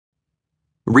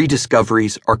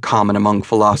Rediscoveries are common among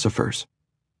philosophers.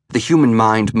 The human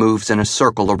mind moves in a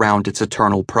circle around its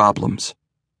eternal problems.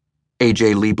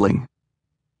 A.J. Liebling.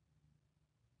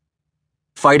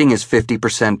 Fighting is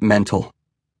 50% mental.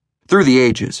 Through the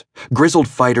ages, grizzled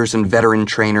fighters and veteran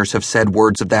trainers have said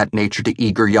words of that nature to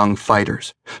eager young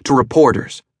fighters, to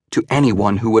reporters, to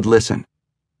anyone who would listen.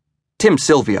 Tim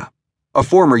Sylvia, a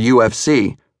former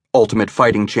UFC, Ultimate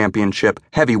Fighting Championship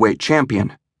heavyweight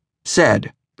champion,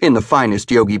 said, in the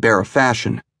finest Yogi Berra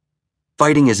fashion,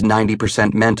 fighting is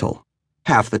 90% mental,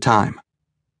 half the time.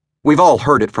 We've all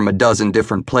heard it from a dozen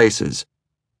different places.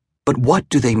 But what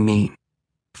do they mean?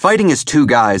 Fighting is two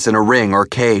guys in a ring or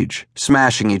cage,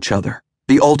 smashing each other,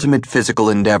 the ultimate physical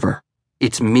endeavor.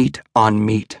 It's meat on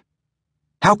meat.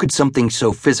 How could something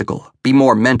so physical be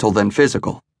more mental than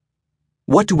physical?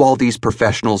 What do all these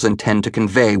professionals intend to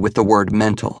convey with the word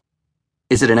mental?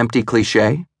 Is it an empty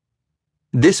cliché?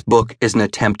 This book is an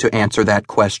attempt to answer that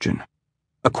question.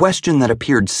 A question that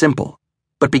appeared simple,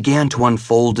 but began to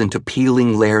unfold into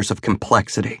peeling layers of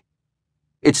complexity.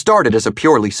 It started as a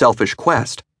purely selfish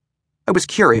quest. I was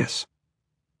curious.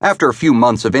 After a few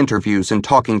months of interviews and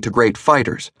talking to great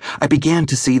fighters, I began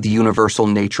to see the universal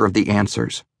nature of the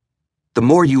answers. The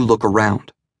more you look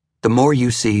around, the more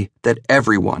you see that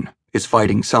everyone is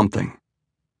fighting something.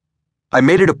 I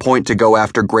made it a point to go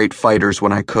after great fighters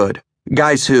when I could.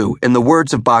 Guys who, in the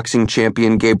words of boxing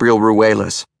champion Gabriel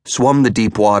Ruelas, swum the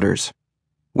deep waters.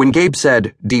 When Gabe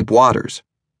said deep waters,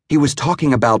 he was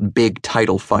talking about big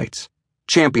title fights,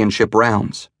 championship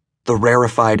rounds, the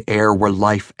rarefied air where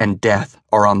life and death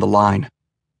are on the line.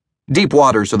 Deep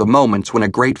waters are the moments when a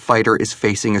great fighter is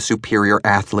facing a superior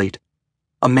athlete,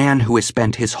 a man who has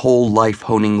spent his whole life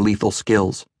honing lethal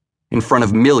skills, in front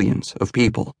of millions of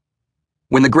people.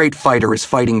 When the great fighter is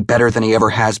fighting better than he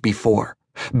ever has before,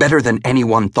 better than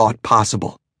anyone thought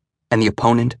possible, and the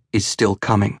opponent is still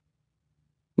coming.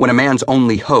 When a man's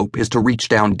only hope is to reach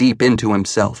down deep into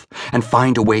himself and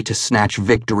find a way to snatch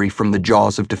victory from the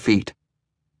jaws of defeat.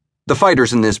 The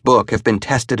fighters in this book have been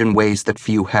tested in ways that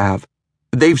few have.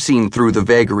 They've seen through the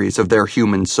vagaries of their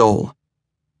human soul.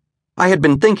 I had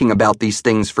been thinking about these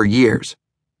things for years,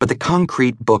 but the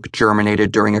concrete book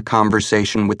germinated during a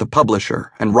conversation with the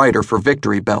publisher and writer for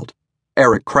Victory Belt,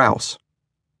 Eric Krause.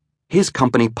 His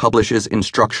company publishes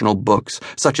instructional books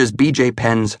such as B.J.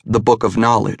 Penn's The Book of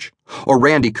Knowledge or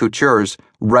Randy Couture's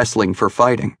Wrestling for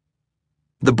Fighting.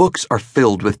 The books are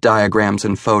filled with diagrams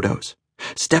and photos,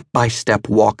 step-by-step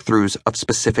walkthroughs of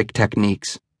specific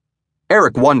techniques.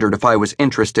 Eric wondered if I was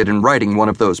interested in writing one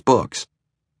of those books.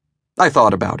 I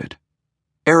thought about it.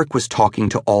 Eric was talking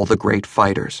to all the great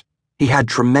fighters. He had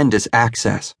tremendous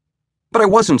access. But I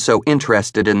wasn't so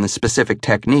interested in the specific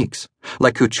techniques,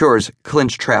 like Couture's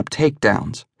clinch trap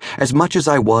takedowns, as much as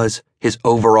I was his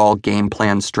overall game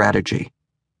plan strategy.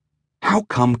 How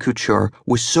come Couture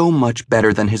was so much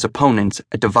better than his opponents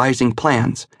at devising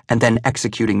plans and then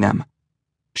executing them?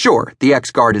 Sure, the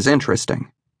X-Guard is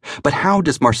interesting, but how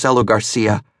does Marcelo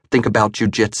Garcia think about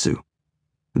jiu-jitsu?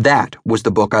 That was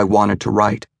the book I wanted to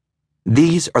write.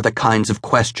 These are the kinds of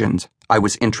questions I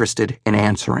was interested in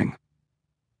answering.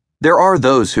 There are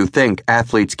those who think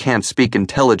athletes can't speak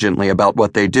intelligently about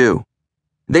what they do.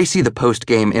 They see the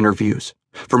post-game interviews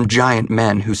from giant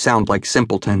men who sound like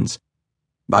simpletons.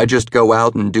 I just go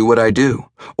out and do what I do,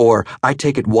 or I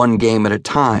take it one game at a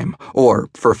time, or,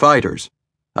 for fighters,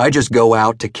 I just go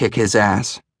out to kick his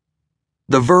ass.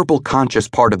 The verbal conscious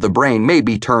part of the brain may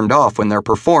be turned off when they're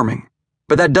performing,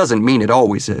 but that doesn't mean it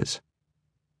always is.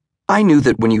 I knew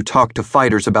that when you talk to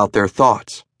fighters about their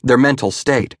thoughts, their mental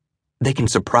state, they can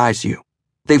surprise you.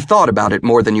 They've thought about it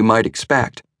more than you might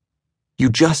expect.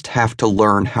 You just have to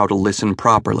learn how to listen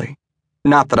properly.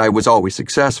 Not that I was always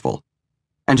successful.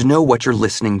 And know what you're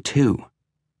listening to.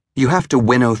 You have to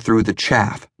winnow through the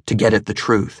chaff to get at the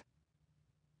truth.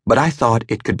 But I thought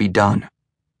it could be done,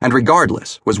 and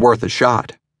regardless, was worth a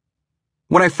shot.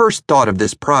 When I first thought of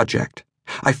this project,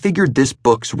 I figured this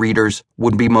book's readers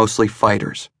would be mostly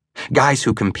fighters, guys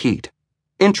who compete,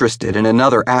 interested in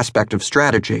another aspect of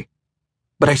strategy.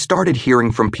 But I started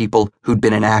hearing from people who'd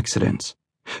been in accidents,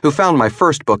 who found my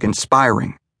first book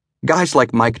inspiring, guys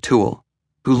like Mike Toole,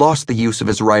 who lost the use of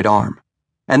his right arm,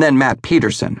 and then Matt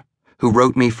Peterson, who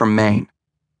wrote me from Maine.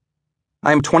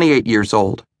 I am 28 years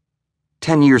old.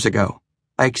 10 years ago,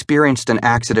 I experienced an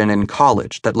accident in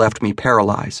college that left me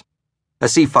paralyzed, a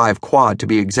C5 quad to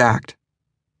be exact.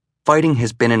 Fighting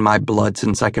has been in my blood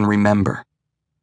since I can remember.